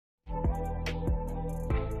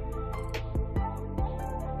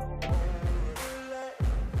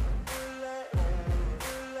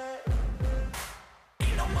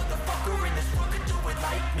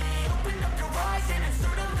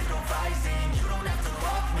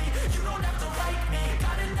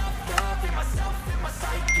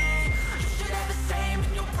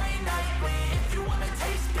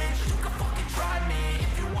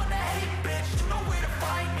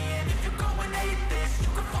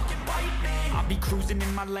be cruising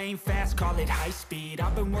in my lane fast, call it high speed.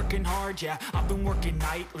 I've been working hard, yeah, I've been working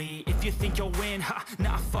nightly. If you think you'll win, ha,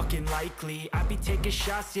 not fucking likely. I be taking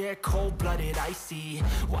shots, yeah, cold-blooded, icy.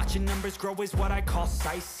 Watching numbers grow is what I call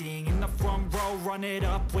sightseeing. In the front row, run it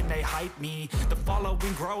up when they hype me. The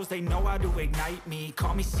following grows, they know how to ignite me.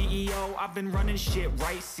 Call me CEO, I've been running shit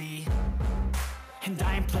right, see. And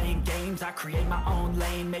I ain't playing games, I create my own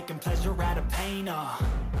lane, making pleasure out of pain,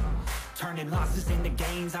 turning losses into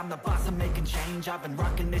gains, I'm the boss, I'm making change. I've been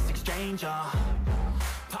rocking this exchange,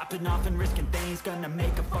 popping off and risking things, gonna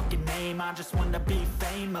make a fucking name. I just wanna be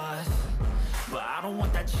famous, but I don't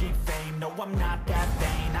want that cheap fame. No, I'm not that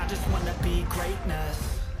vain, I just wanna be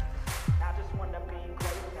greatness. I just wanna be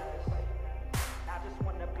greatness. I just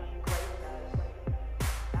wanna be greatness.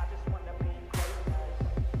 I just wanna be greatness.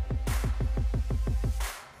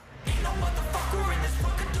 Ain't no motherfucker in this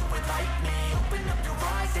world can do it like me. Open up your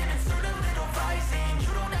eyes and insert a little rising.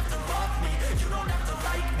 You don't have to love me, you don't have to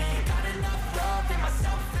like me. Got enough love in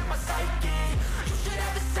myself, in my psyche. You should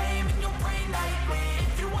have the same in your brain nightly.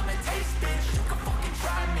 If you wanna taste, bitch, you can fucking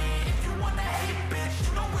try me. If you wanna hate, bitch,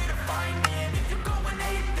 you know where to find me. And if you're going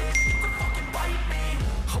hate this, you can fucking bite me.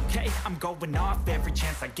 Okay, I'm going off every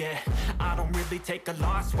chance I get. I don't really take a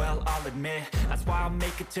loss, well, I'll admit. That's why I'll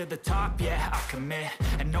make it to the top, yeah, I commit.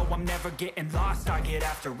 And no, I'm never getting lost, I get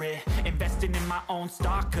after it. Investing in my own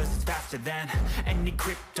stock, cause it's faster than any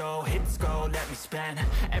crypto hits go, let me spend.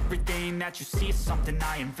 Everything that you see is something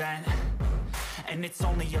I invent, and it's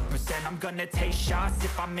only a percent. I'm gonna take shots,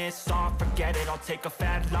 if I miss all, forget it. I'll take a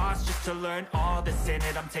fat loss just to learn all that's in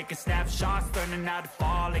it. I'm taking snapshots, learning how to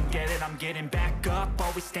fall and get it. I'm getting back up,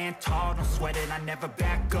 always stand tall, don't sweat it. I never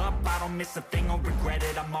back up, I don't miss a thing or regret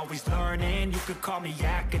it. I'm always learning, you could call me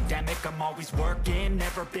academic. I'm always working,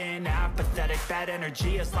 never been apathetic. Bad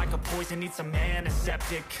energy is like a poison, needs some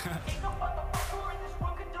antiseptic. Ain't no motherfucker in this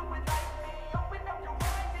world can do it like me. Open up your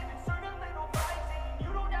eyes and insert a little rising.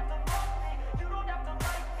 You don't have to love me, you don't have to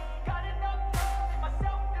like me. Got enough love in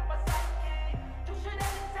myself, in my psyche. You should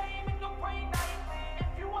have the same in your brain nightly.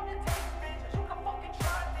 If you wanna taste, bitch, you can fucking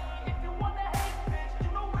try me. If you wanna hate, bitch, you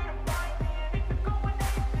know where to find me. And if you're going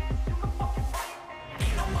hate this, you can fucking fight me.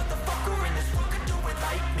 Ain't no motherfucker in this world can do it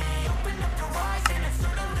like me. Open up your eyes and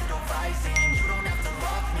insert a little rising. You don't have to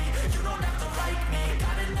love me, you don't have to like me.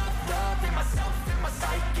 Got enough love in myself, in my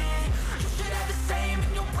psyche. You should have the same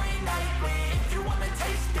in your brain nightly. If you wanna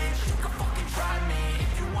taste, bitch, you can fucking try me.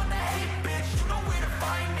 If you wanna hate, bitch, you know where to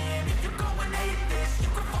find me. And if you're going hate this, you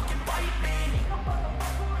can fucking bite me. Ain't no motherfucker in this world can do it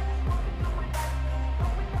like me. Open up your eyes and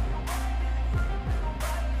insert a little rising. You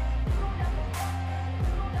don't have to love me,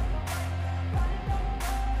 you don't have to like me. Got enough love in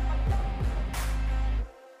myself, in my psyche.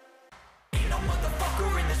 Ain't no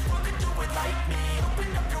motherfucker in this world can do it like me. Open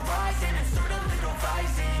up your eyes and insert a little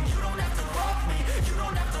rising. You don't have to love me, you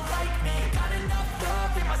don't have to like me. Got enough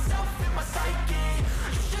love in myself, in my psyche.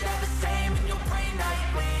 You should have the same in your brain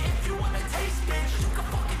nightly. If you wanna taste, bitch, you can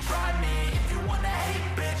fucking try me. If you wanna hate,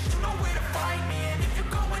 bitch, you know where to find me. And if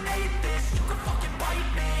you're going hate this, you can fucking bite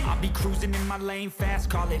me. I'll be cruising in my lane fast,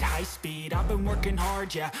 call it high speed. I've been working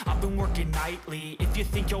hard, yeah, I've been working nightly. If you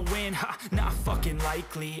think you'll win, ha, not fucking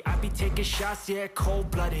likely. I be taking shots, yeah,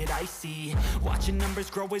 cold-blooded, icy. Watching numbers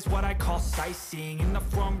grow is what I call sightseeing. In the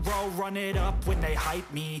front row, run it up when they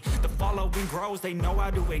hype me. The following grows, they know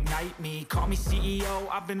how to ignite me. Call me CEO,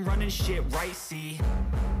 I've been running shit right, see.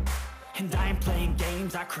 And I ain't playing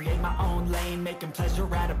games, I create my own lane, making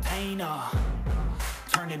pleasure out of pain,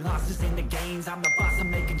 turning losses into gains, I'm the boss,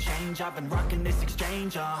 I'm making change. I've been rocking this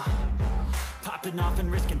exchange, popping off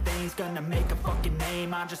and risking things, gonna make a fucking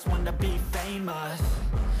name. I just wanna be famous,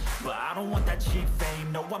 but I don't want that cheap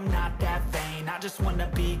fame. No, I'm not that vain, I just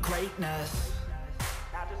wanna be greatness.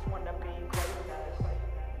 I just wanna be greatness.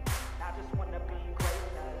 I just wanna be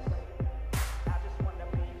greatness. I just wanna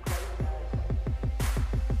be greatness.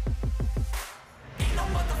 Ain't no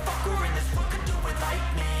motherfucker in this world can do it like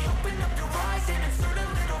me. Open up your eyes and insert a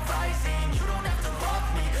little rising. You don't have to love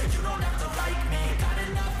me, you don't have to like me. Got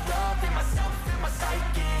enough love in myself, in my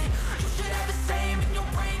psyche. You should have the same in your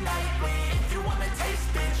brain nightly. If you wanna taste,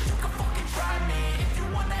 bitch, you can fucking try me. If you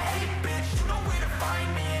wanna hate, bitch, you know where to find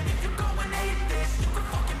me. And if you're going hate this, you can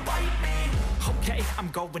fucking bite me. Okay, I'm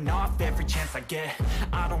going off every chance I get.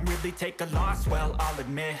 I don't really take a loss, well, I'll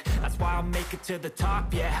admit. That's why I'll make it to the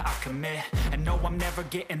top, yeah, I commit. And no, I'm never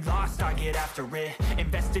getting lost, I get after it.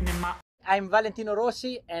 Investing in my... I'm Valentino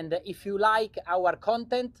Rossi, and if you like our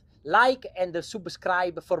content, like and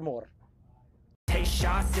subscribe for more. Take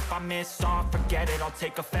shots, if I miss all, forget it. I'll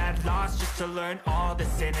take a fat loss just to learn all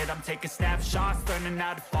that's in it. I'm taking snapshots, learning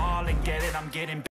how to fall and get it. I'm getting